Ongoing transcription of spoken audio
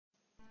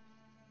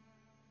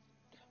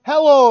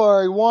Hello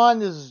everyone,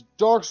 this is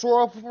Dark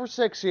Sword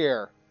 446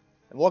 here,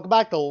 and welcome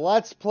back to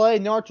Let's Play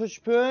Naruto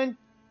Shippuden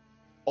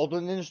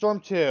Ultimate Ninja Storm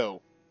 2.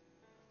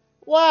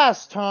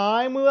 Last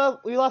time, we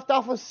left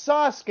off with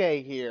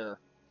Sasuke here.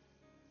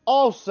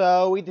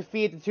 Also, we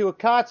defeated the two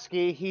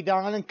Akatsuki,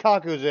 Hidan and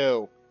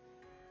Kakuzu.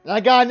 And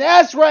I got an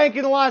S rank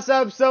in the last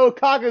episode of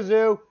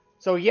Kakuzu,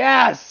 so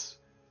yes!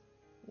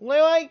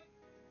 Anyway,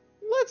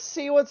 let's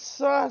see what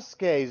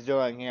Sasuke's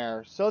doing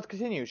here. So let's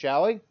continue,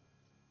 shall we?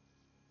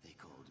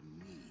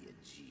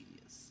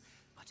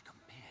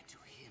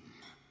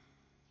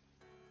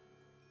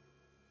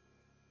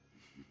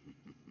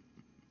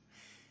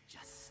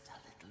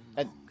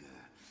 A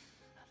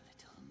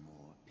little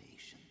more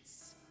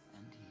patience,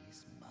 and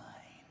he's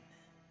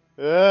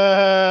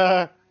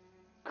mine.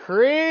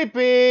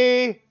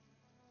 Creepy!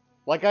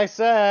 Like I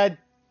said.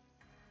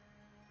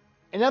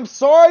 And I'm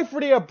sorry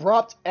for the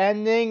abrupt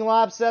ending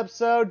last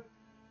episode,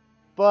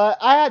 but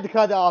I had to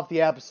cut off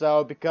the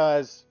episode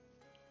because,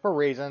 for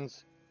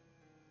reasons.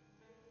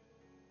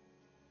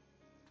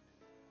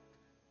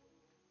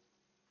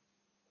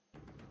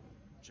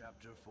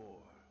 Chapter 4.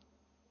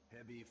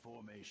 Heavy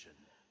Formation.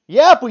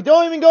 Yep, we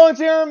don't even go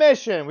into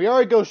intermission. We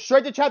already go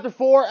straight to Chapter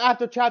 4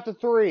 after Chapter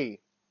 3.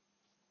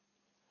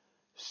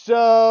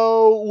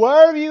 So,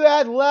 whatever you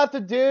had left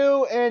to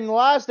do in the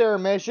last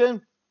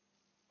intermission,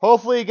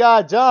 hopefully you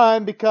got it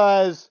done,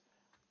 because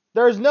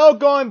there's no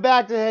going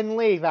back to Hidden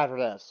Leaf after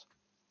this.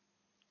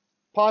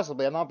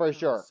 Possibly, I'm not very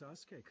sure.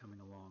 Sasuke coming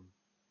along.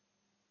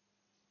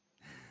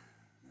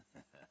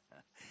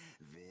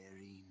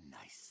 Very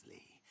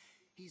nicely.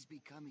 He's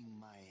becoming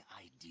my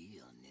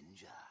ideal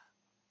ninja.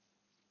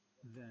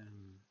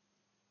 Then...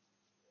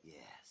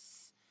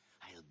 Yes,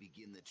 I'll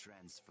begin the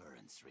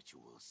transference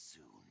ritual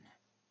soon.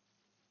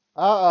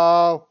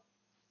 Uh-oh.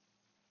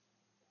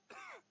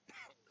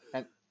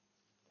 And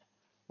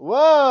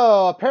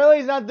whoa, apparently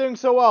he's not doing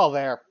so well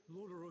there.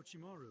 Lord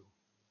Orochimaru.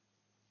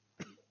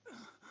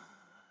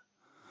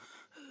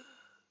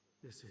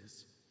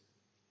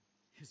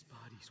 His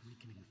body's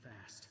weakening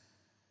fast.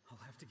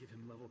 I'll have to give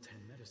him level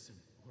 10 medicine,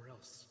 or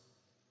else...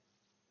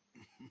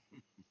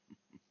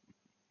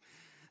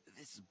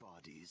 This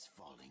body's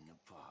falling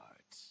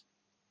apart.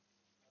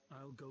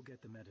 I'll go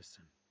get the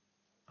medicine.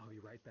 I'll be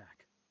right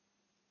back.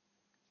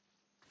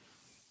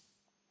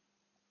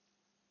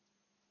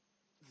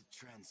 The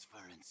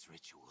transference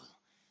ritual.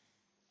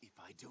 If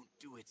I don't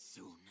do it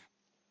soon...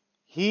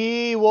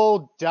 He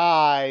will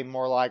die,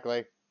 more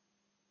likely.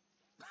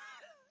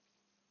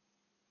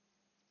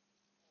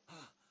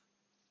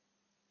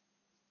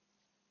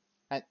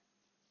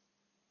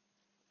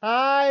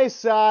 Hi,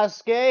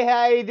 Sasuke.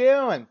 How you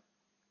doing?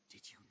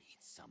 Did you need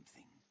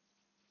something?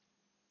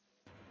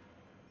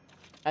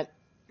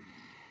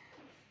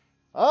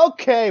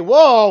 Okay,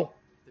 whoa.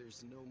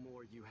 There's no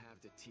more you have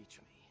to teach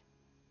me.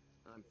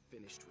 I'm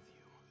finished with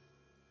you.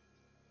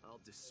 I'll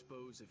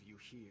dispose of you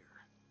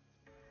here.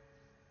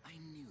 I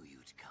knew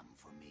you'd come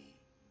for me.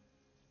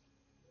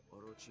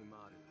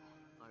 Orochimaru,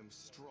 I'm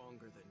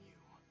stronger than you.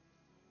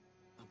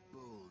 A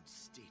bold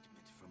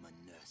statement from a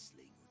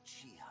nursling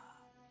Uchiha.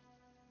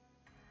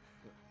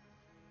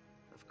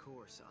 Of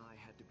course, I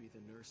had to be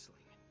the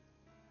nursling.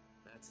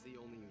 That's the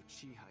only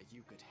Uchiha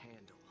you could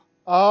handle.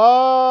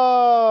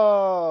 Oh,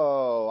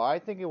 I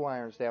think you want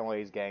to understand what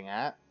he's getting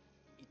at.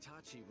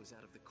 Itachi was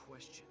out of the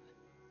question.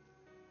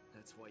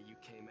 That's why you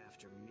came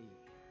after me,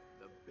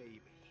 the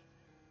baby.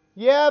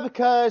 Yeah,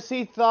 because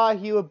he thought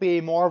he would be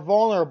more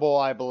vulnerable,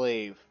 I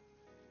believe.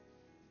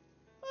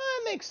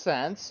 That makes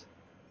sense.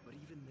 But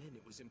even then,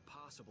 it was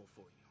impossible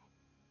for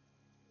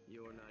you.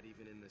 You're not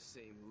even in the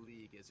same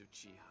league as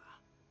Uchiha.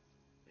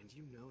 And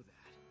you know that.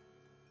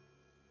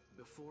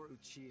 Before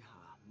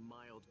Uchiha,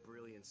 mild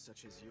brilliance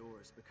such as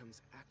yours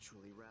becomes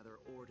actually rather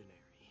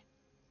ordinary.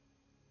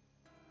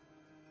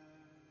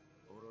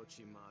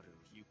 Orochimaru,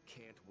 you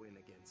can't win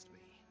against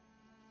me.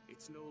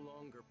 It's no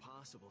longer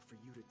possible for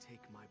you to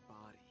take my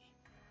body.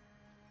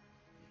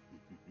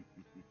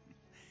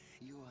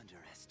 You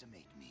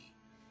underestimate me.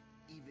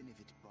 Even if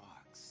it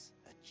barks,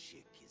 a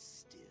chick is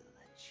still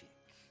a chick.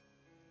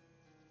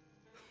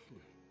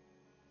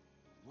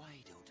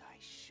 Why don't I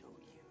show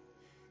you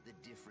the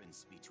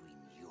difference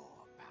between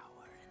your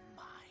power and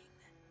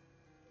mine?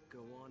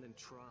 Go on and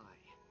try.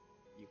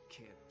 You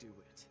can't do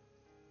it.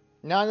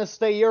 Not in the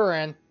state you're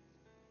in.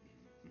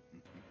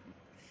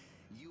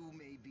 You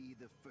may be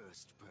the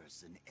first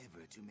person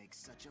ever to make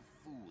such a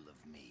fool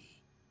of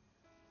me.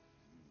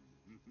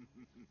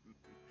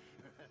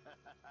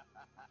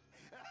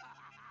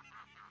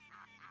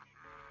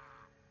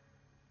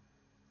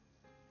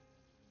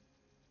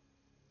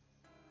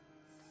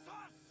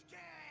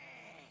 Sasuke!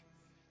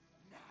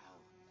 Now,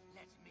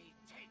 let me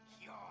take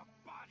your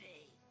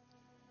body.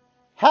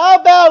 How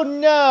about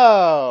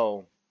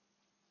no?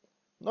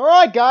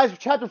 Alright guys, for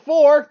Chapter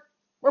 4,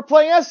 we're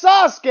playing as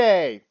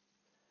Sasuke.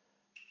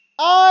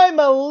 I'm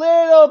a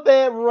little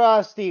bit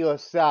rusty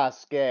with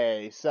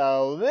Sasuke,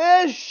 so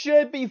this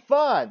should be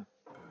fun.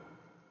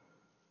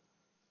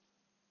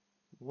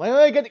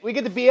 We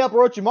get to beat up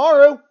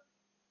Orochimaru,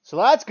 so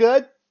that's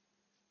good.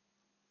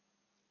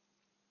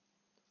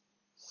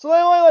 So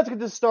anyway, let's get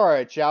this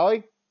started, shall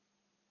we?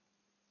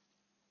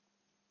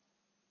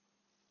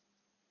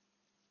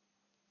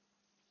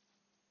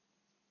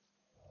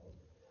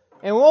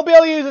 And we won't be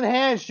able to use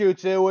enhanced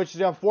jutsu, which is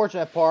the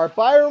unfortunate part,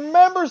 but I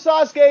remember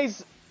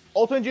Sasuke's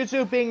ultimate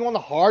jutsu being one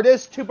of the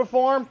hardest to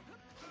perform.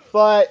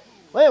 But,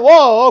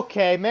 whoa,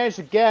 okay, managed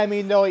to get him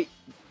even though he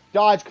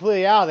dodged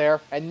completely out of there.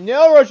 And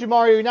no,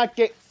 Orochimaru, you're not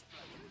get...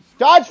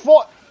 Dodge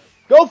for...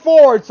 Go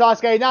forward,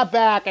 Sasuke, not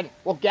back, and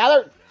we'll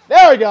gather...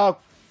 There we go!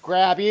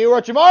 Grab you,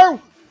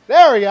 Orochimaru!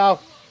 There we go!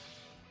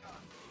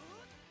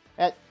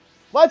 And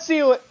let's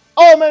see what...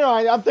 Oh, man,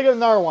 I'm thinking of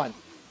another one.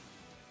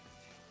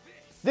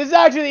 This is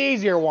actually the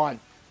easier one.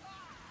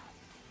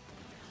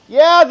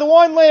 Yeah, the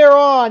one later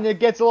on, it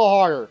gets a little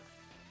harder.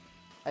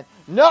 And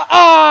no,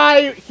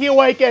 he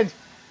awakens.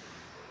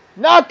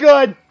 Not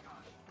good.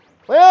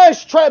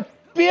 Let's try to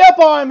beat up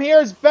on him here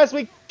as best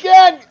we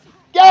can.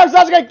 Get him,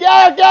 Sasuke!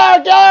 Get him! Get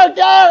him! Get him!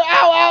 Get him!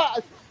 Ow!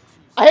 Ow!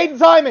 I hate the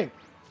timing.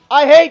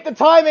 I hate the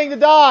timing to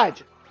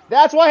dodge.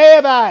 That's what I hate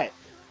about it.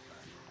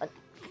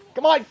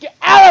 Come on, get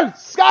out of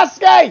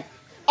Sasuke!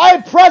 I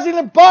am pressing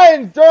the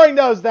button during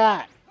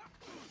that.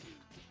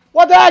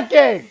 What the heck,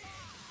 game?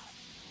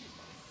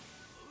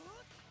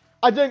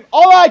 I'm doing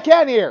all I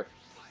can here.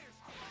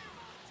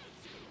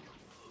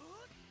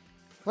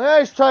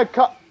 Let's try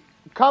to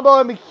combo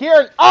him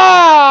here.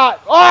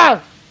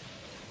 Ah!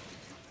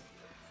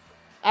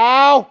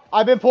 Ow!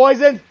 I've been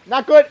poisoned.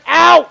 Not good.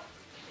 Ow!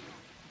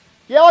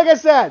 Yeah, like I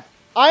said,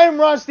 I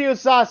am rusty with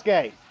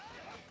Sasuke.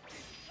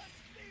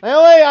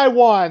 Anyway, I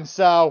won,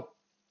 so...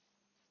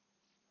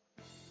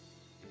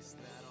 Is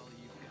that all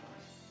you got?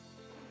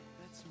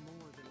 That's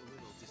more than a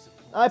little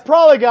disappointing. I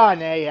probably got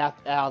an A out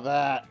of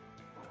that.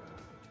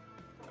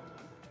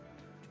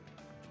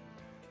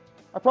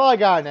 I probably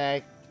got an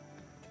A.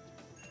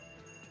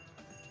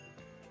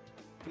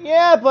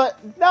 Yeah,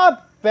 but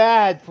not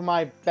bad for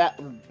my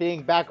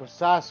being back with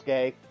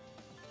Sasuke.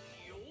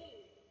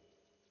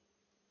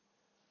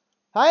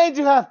 I didn't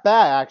do half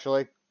bad,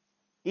 actually.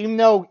 Even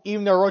though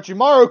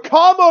Orochimaru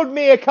comboed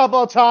me a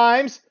couple of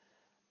times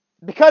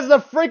because of the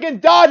freaking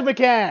dodge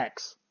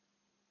mechanics.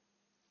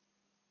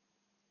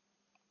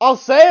 I'll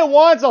say it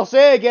once, I'll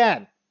say it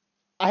again.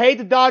 I hate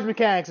the dodge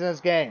mechanics in this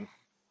game.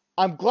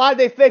 I'm glad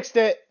they fixed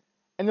it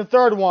in the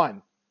third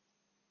one.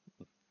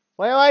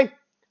 Well, anyway,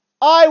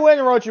 I win,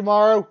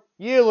 Orochimaru.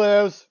 You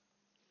lose.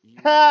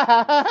 Ha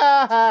ha ha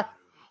ha ha.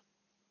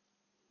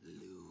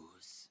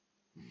 Lose.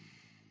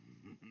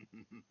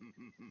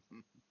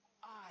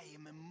 I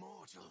am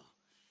immortal.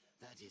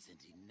 That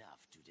isn't enough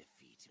to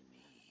defeat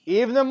me.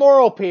 Even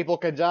immoral people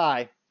can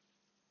die.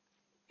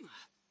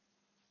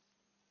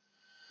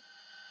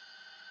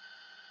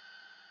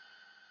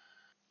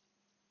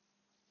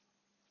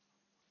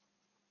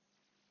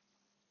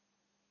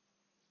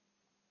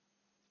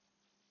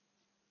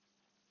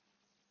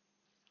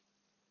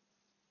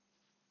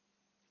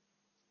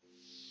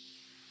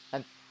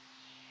 And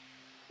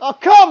oh,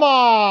 come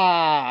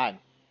on!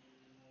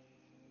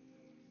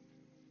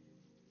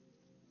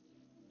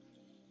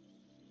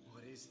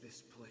 What is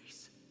this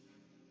place?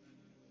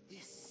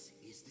 This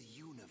is the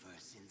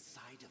universe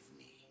inside of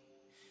me.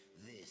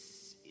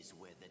 This is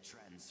where the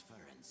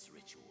transference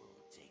ritual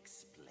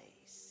takes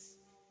place.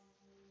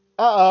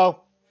 Uh-oh.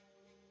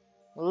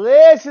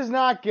 This is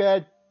not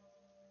good.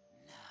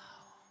 Now,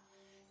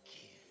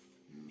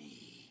 give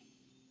me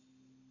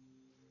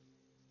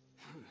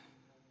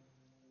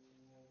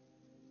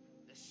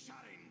the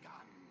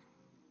Sharingan.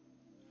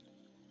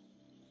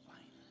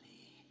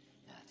 Finally,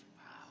 that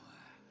power,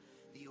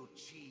 the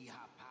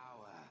Uchiha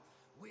power,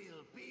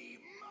 will be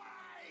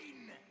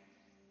mine!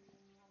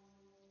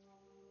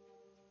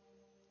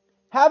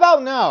 How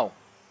about no?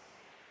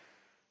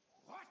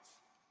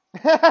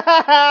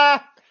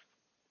 What?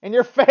 In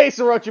your face,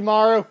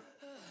 Orochimaru.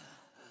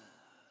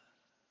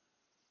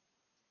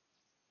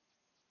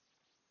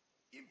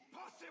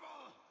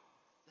 Impossible!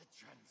 The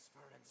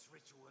transference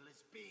ritual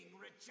is being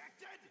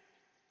rejected!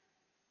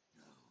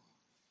 No.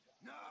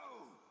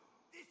 No!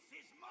 This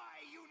is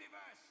my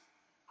universe!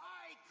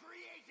 I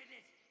created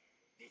it!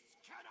 This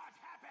cannot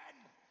happen!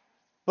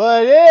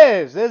 But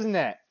it is, isn't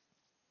it?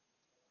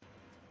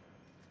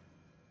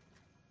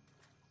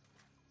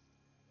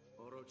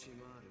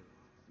 Orochimaru,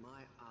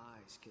 my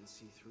eyes can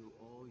see through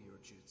all your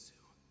jutsu.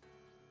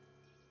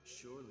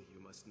 Surely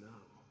you must know.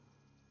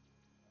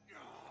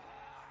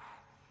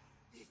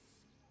 This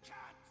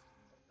cat!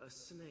 A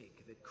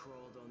snake that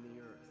crawled on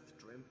the earth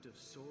dreamt of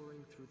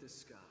soaring through the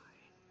sky,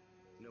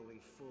 knowing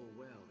full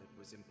well it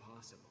was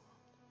impossible.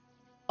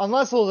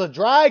 Unless it was a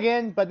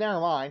dragon, but never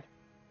mind.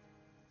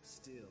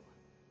 Still,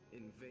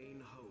 in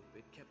vain hope,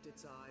 it kept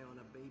its eye on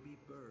a baby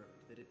bird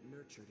that it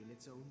nurtured in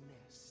its own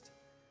nest,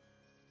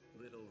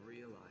 little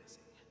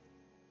realizing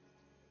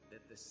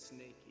that the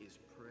snake is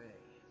prey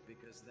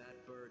because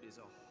that bird is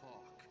a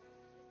hawk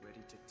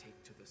ready to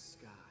take to the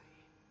sky.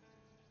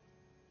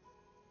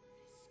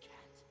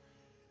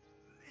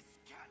 This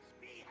can't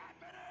be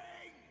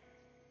happening!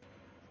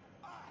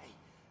 I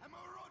am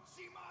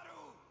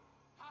Orochimaru!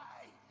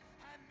 I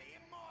am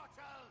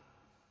immortal!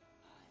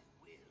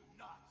 I will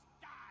not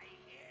die!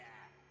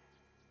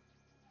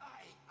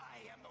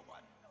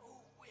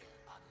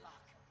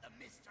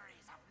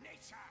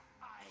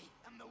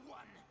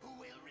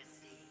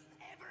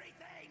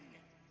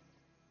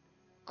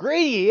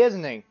 Greedy,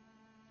 isn't he?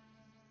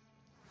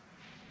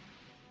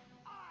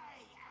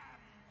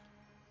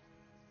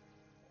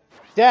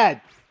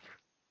 Dead.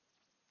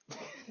 I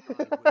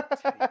will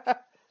take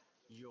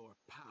your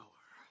power.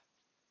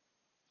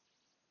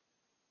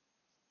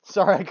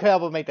 Sorry, I couldn't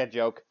help but make that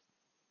joke.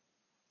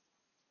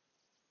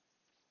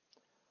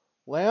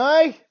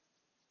 Well,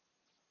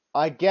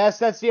 I guess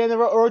that's the end of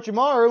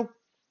Orochimaru.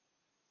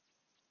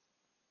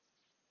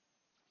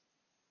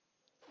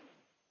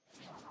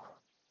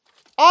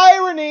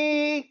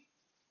 Irony!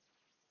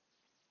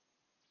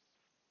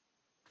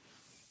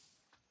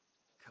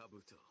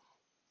 Kabuto.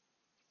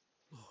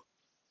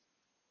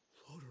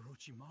 Lord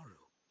Orochimaru.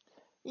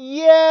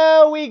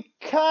 Yeah, we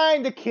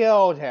kinda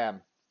killed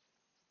him.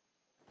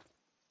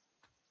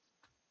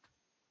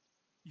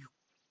 You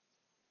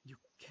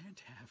can't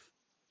have.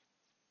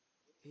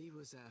 He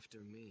was after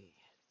me.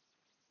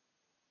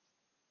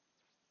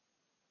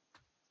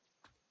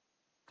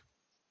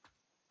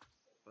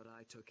 But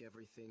I took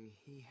everything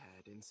he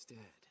had instead.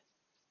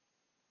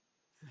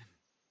 Then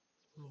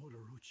Lord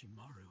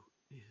Orochimaru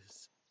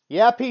is...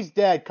 Yep, he's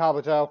dead,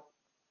 Kabuto.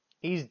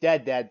 He's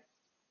dead.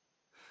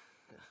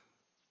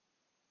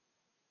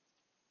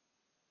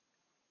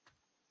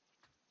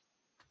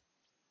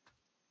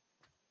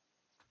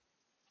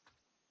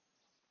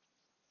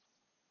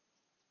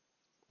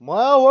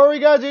 Well, what are we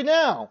gonna do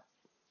now?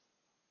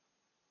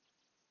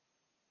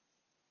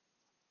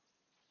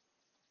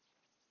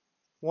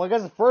 Well, I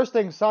guess the first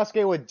thing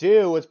Sasuke would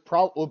do would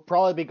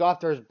probably be go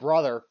after his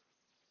brother.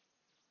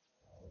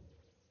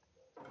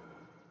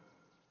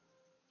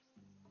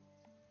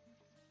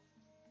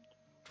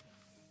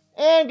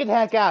 And get the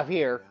heck out of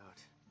here.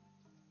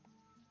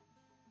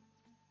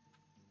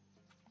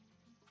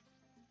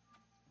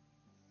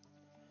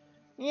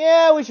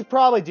 Yeah, we should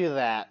probably do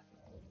that.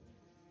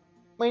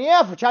 I mean,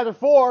 yeah, for Chapter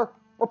 4,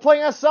 we're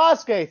playing as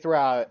Sasuke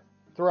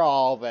through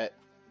all of it.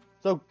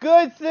 So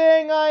good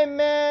thing I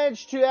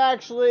managed to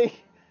actually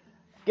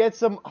get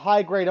some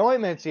high-grade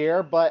ointments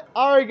here, but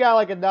I already got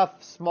like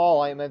enough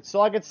small ointments,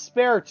 so I could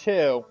spare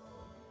 2.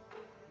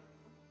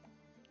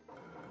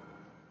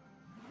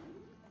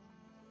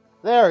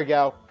 There we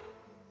go.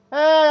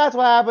 That's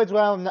what happens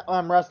when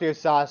I'm rusty with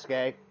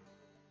Sasuke.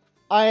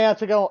 I am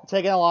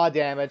taking a lot of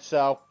damage,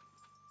 so...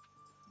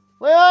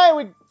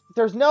 Well,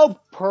 there's no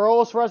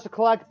pearls for us to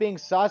collect being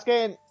Sasuke,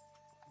 and...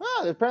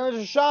 apparently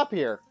there's a shop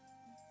here.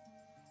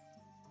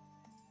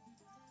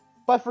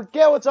 But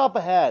forget what's up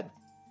ahead.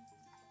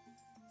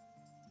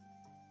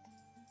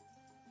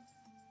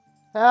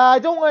 I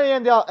don't want to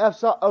end the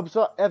episode. I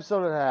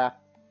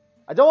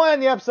don't want to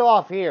end the episode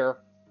off here.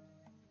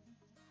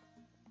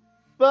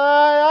 But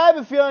I have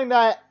a feeling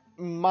that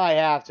I might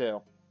have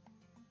to.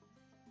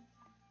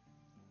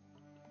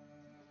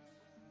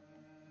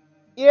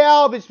 Yeah,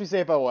 I'll just be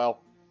safe, I will.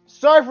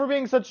 Sorry for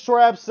being such a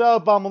short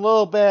episode, but I'm a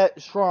little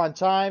bit short on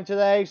time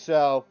today,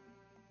 so...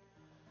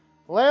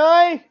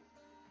 Anyway,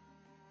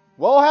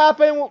 what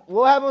happened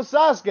with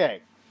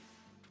Sasuke?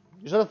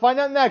 You should find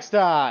out next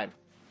time.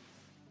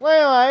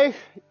 Anyway,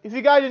 if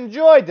you guys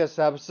enjoyed this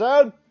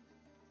episode,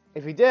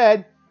 if you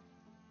did,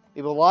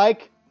 leave a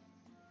like,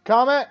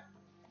 comment,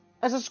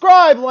 and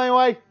subscribe,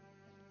 anyway.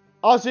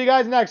 I'll see you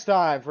guys next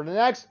time for the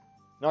next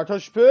Naruto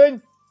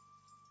Shippuden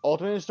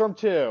Ultimate Ninja Storm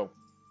 2.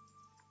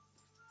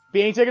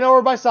 Being taken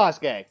over by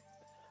Sasuke.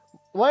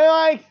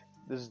 Anyway,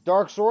 this is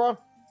Dark Sora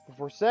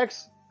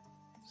 446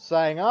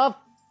 signing off.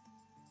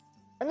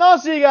 And I'll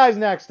see you guys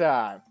next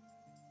time.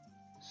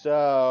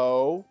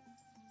 So,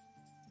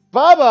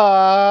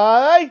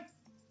 bye-bye!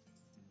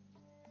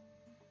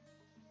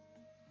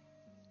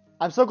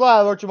 I'm so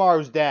glad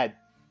Orochimaru's dead.